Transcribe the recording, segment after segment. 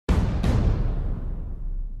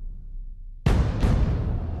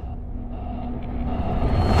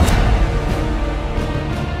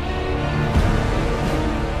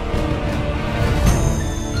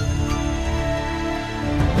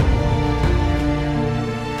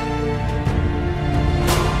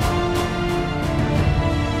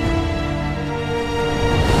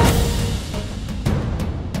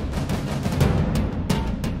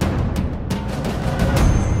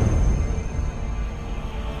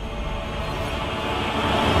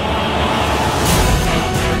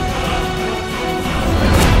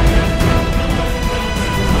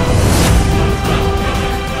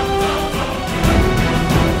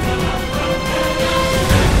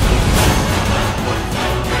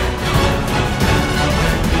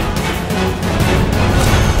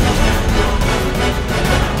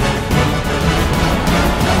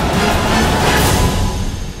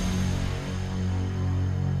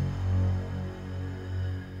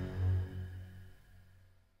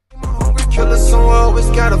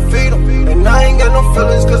always gotta feed them. And I ain't got no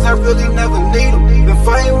feelings cause I really never need them. Been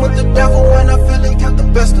fighting with the devil when I feel he got the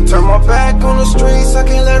best of me. Turn my back on the streets, I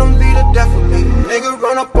can't let him be the death of me. Nigga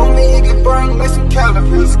run up on me, he get burned like some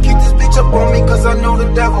calories. Keep this bitch up on me cause I know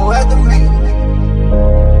the devil after me.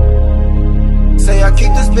 Say I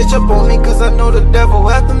keep this bitch up on me cause I know the devil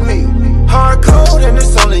after me. Hard code and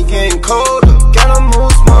it's only getting colder. Gotta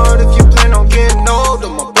move smart if you plan on getting older.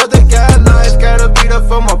 My brother got life, gotta be there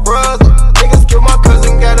for my brother. Niggas kill my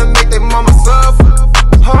cousin, gotta make their mama suffer.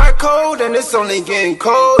 Hard code and it's only getting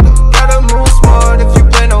colder. Gotta move smart if you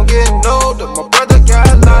plan on getting older. My brother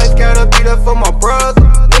got life, gotta be there for my brother.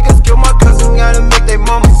 Niggas kill my cousin, gotta make their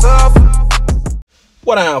mama suffer.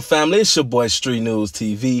 What up, family? It's your boy Street Newz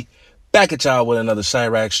TV. Back at y'all with another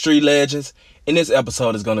Chiraq Street Legends. And this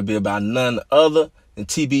episode is going to be about none other than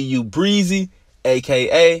TBU Breezy,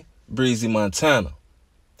 a.k.a. Breezy Montana.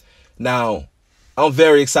 Now, I'm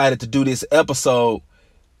very excited to do this episode.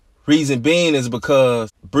 Reason being is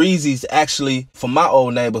because Breezy's actually from my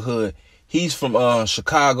old neighborhood. He's from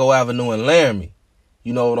Chicago Avenue in Laramie.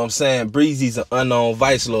 You know what I'm saying? Breezy's an unknown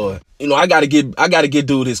vice lord. You know, I gotta give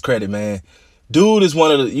dude his credit, man. Dude is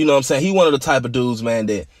one of the, you know what I'm saying? He one of the type of dudes, man,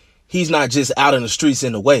 that he's not just out in the streets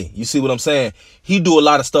in the way. You see what I'm saying? He do a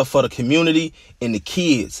lot of stuff for the community and the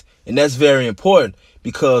kids. And that's very important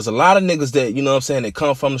because a lot of niggas that, you know what I'm saying, that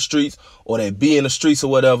come from the streets or that be in the streets or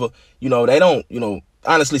whatever, you know, they don't, you know,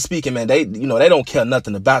 honestly speaking, man, they, you know, they don't care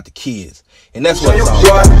nothing about the kids. And that's what it's all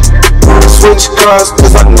about. Switch cars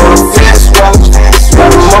cause I know the fast walk.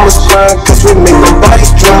 Mama's crying cause we make my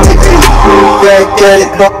bodies drop. Back at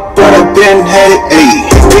it, but I been had it.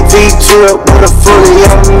 Big V to it with a fully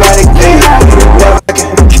automatic. Never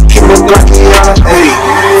keep a Glocky on it.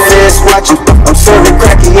 Fast watching, I'm serving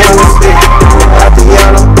cracky on it.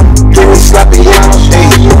 Appiano, give me sloppy on it.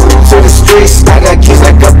 To the streets, I got keys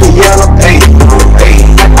like a piano.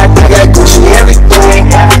 I got Gucci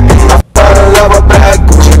everything. I fall in love with black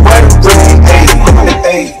Gucci wedding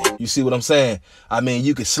ring. You see what I'm saying? I mean,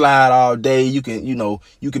 you can slide all day. You can, you know,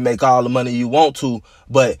 you can make all the money you want to.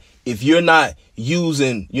 But if you're not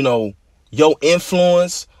using, you know, your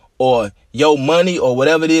influence or your money or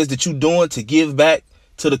whatever it is that you're doing to give back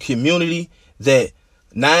to the community, that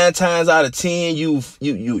 9 times out of 10 you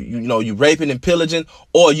know you raping and pillaging,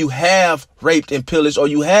 or you have raped and pillaged, or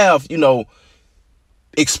you have, you know,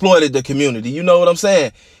 exploited the community. You know what I'm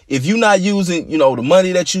saying? If you're not using, you know, the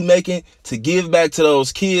money that you making to give back to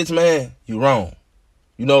those kids, man, you wrong.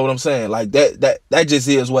 You know what I'm saying? Like that just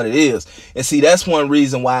is what it is. And see, that's one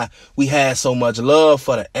reason why we had so much love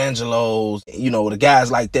for the Angelos, you know, the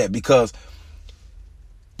guys like that, because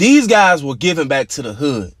these guys were giving back to the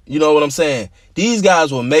hood. You know what I'm saying? These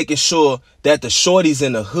guys were making sure that the shorties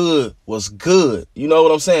in the hood was good. You know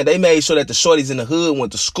what I'm saying? They made sure that the shorties in the hood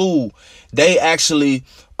went to school. They actually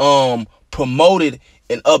promoted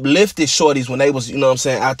and uplifted shorties when they was, you know what I'm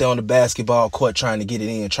saying, out there on the basketball court trying to get it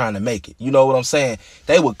in, trying to make it. You know what I'm saying?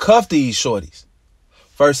 They would cuff these shorties.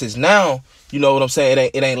 Versus now, you know what I'm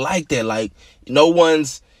saying, it ain't like that. Like, no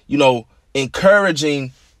one's, you know,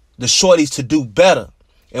 encouraging the shorties to do better.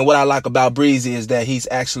 And what I like about Breezy is that he's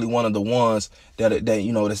actually one of the ones that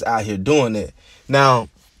you know, that's out here doing it. Now,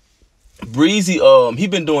 Breezy, he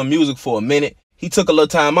been doing music for a minute. He took a little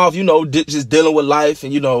time off, you know, just dealing with life,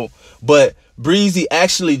 and you know, but Breezy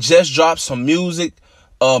actually just dropped some music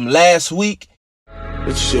last week.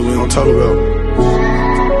 This shit we don't talk about.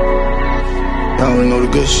 Y'all only know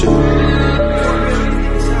the good shit.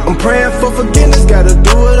 I'm praying for forgiveness, gotta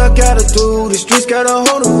do what I gotta do. The streets got a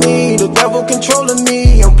hold of me, the devil controlling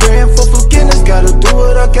me. I'm praying for forgiveness, gotta do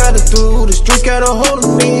what I gotta do. The streets got a hold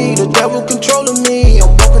of me, the devil controlling me.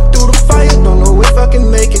 I'm walking through the fire, don't know if I can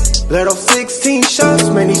make it. Let off 16 shots,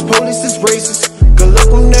 man, these police is racist. Good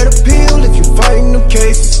luck on that appeal if you fighting them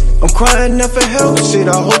cases. I'm crying out for help, shit,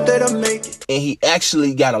 I hope that I make it. And he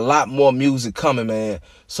actually got a lot more music coming, man.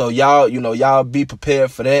 So y'all, you know, y'all be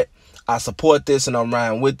prepared for that. I support this and I'm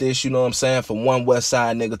riding with this, you know what I'm saying, from one West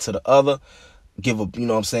Side nigga to the other. Give a, you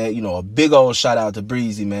know what I'm saying, you know, a big old shout out to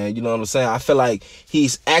Breezy, man. You know what I'm saying? I feel like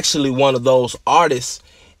he's actually one of those artists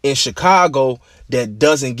in Chicago that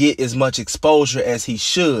doesn't get as much exposure as he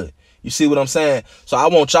should. You see what I'm saying? So I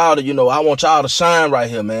want y'all to, you know, I want y'all to shine right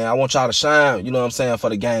here, man. I want y'all to shine, you know what I'm saying, for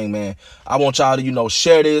the gang, man. I want y'all to, you know,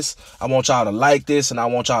 share this. I want y'all to like this, and I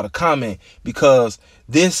want y'all to comment, because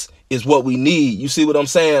this is what we need. You see what I'm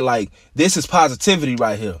saying? Like, this is positivity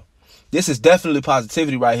right here. This is definitely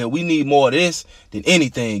positivity right here. We need more of this than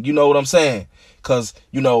anything. You know what I'm saying? Because,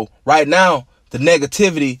 you know, right now, the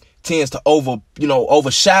negativity tends to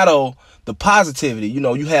overshadow the positivity. You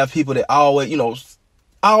know, you have people that always, you know,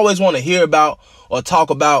 I always want to hear about or talk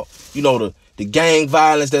about, you know, the gang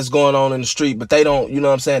violence that's going on in the street, but they don't, you know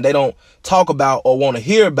what I'm saying, they don't talk about or want to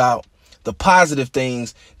hear about the positive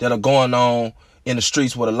things that are going on in the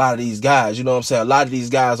streets with a lot of these guys. You know what I'm saying? A lot of these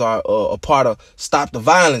guys are a part of Stop the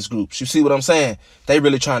Violence groups. You see what I'm saying? They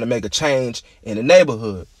really trying to make a change in the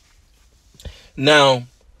neighborhood. Now,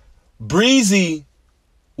 Breezy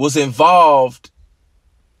was involved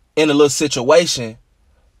in a little situation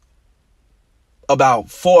about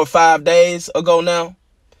 4 or 5 days ago now,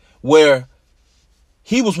 where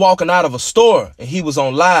he was walking out of a store and he was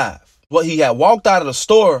on live. Well, he had walked out of the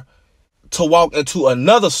store to walk into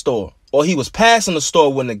another store, or he was passing the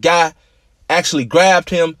store when the guy actually grabbed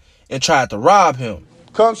him and tried to rob him.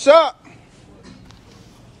 Come shop.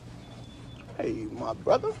 Hey, my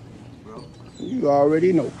brother. You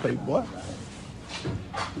already know, playboy.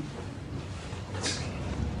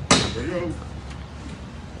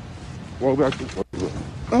 Roll back this way.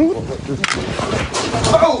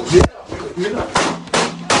 Oh, yeah.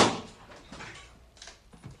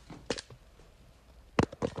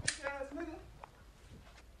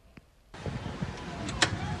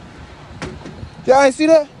 Y'all ain't see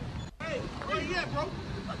that? Hey, where you at, bro?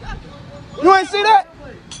 You ain't see that?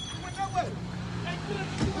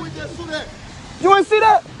 You ain't see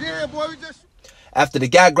that? Yeah, boy, we just... After the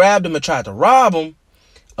guy grabbed him and tried to rob him,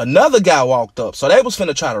 another guy walked up. So they was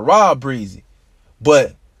finna try to rob Breezy.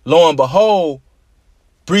 But lo and behold,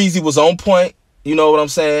 Breezy was on point. You know what I'm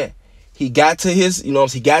saying? He got to his,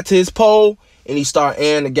 he got to his pole and he started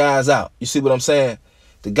airing the guys out. You see what I'm saying?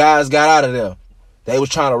 The guys got out of there. They was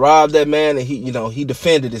trying to rob that man, and he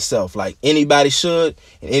defended himself like anybody should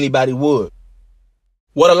and anybody would.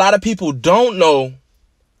 What a lot of people don't know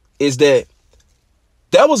is that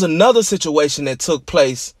there was another situation that took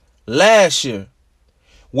place last year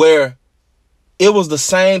where it was the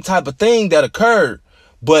same type of thing that occurred,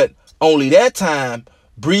 but only that time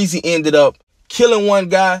Breezy ended up killing one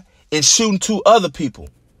guy and shooting 2 other people.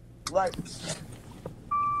 Like, see,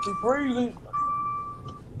 Breezy,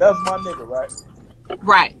 that's my nigga, right?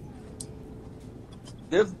 Right.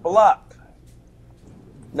 This block.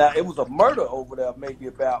 Now, it was a murder over there maybe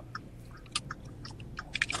about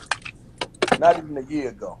not even a year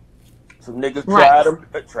ago. Some niggas tried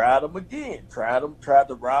him again. Tried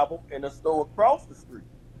to rob him in a store across the street.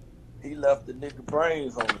 He left the nigga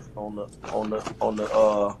brains on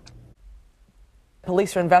the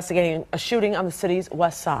Police are investigating a shooting on the city's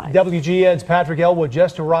west side. WGN's Patrick Elwood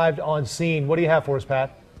just arrived on scene. What do you have for us,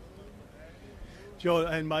 Pat? Joe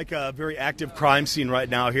and Mike, a very active crime scene right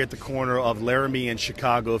now here at the corner of Laramie and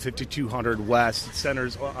Chicago, 5200 West. It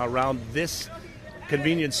centers around this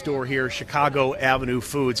convenience store here, Chicago Avenue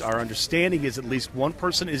Foods. Our understanding is at least one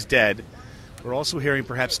person is dead. We're also hearing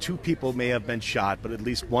perhaps 2 people may have been shot, but at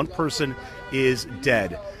least one person is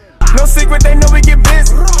dead. No secret, they know we get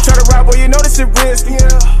busy. Try to ride, boy, you know this shit risky.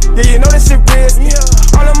 Yeah, you know this shit risky.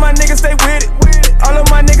 All of my niggas stay with it. All of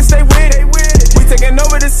my niggas stay with it. We taking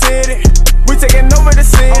over the city. We taking over the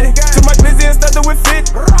city. Too much busy and stuff that we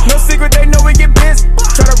fit. No secret, they know we get busy.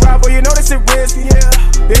 Try to ride, boy, you know this shit risky.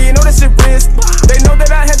 Yeah, you know this shit risky. They know that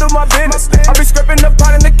I handle my business. I be scraping the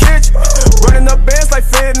pot in the kitchen, running up bands like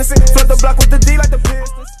fitness. Flood the block with the D like the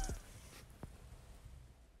Pistons.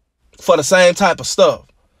 For the same type of stuff.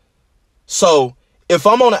 So if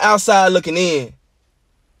I'm on the outside looking in,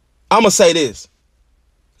 I'ma say this: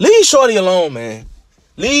 leave Shorty alone, man.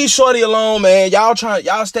 Leave Shorty alone, man. Y'all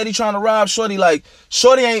steady trying to rob Shorty. Like,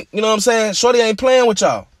 Shorty ain't, you know what I'm saying? Shorty ain't playing with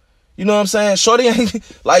y'all. You know what I'm saying? Shorty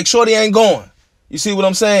ain't going. You see what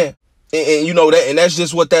I'm saying? And you know that, and that's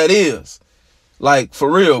just what that is. Like,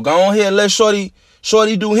 for real. Go on here and let Shorty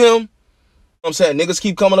do him. You know what I'm saying? Niggas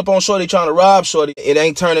keep coming up on Shorty trying to rob Shorty. It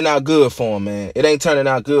ain't turning out good for him, man. It ain't turning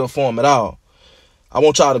out good for him at all. I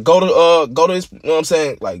want y'all to go to this, you know what I'm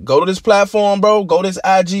saying? Like, go to this platform, bro. Go to this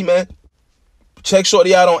IG, man. Check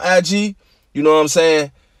Shorty out on IG. You know what I'm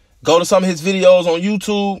saying? Go to some of his videos on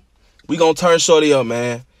YouTube. We gonna turn Shorty up,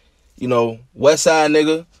 man. You know, West Side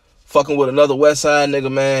nigga fucking with another West Side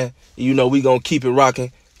nigga, man. You know, we gonna keep it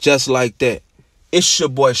rocking just like that. It's your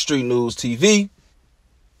boy Street Newz TV.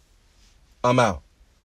 I'm out.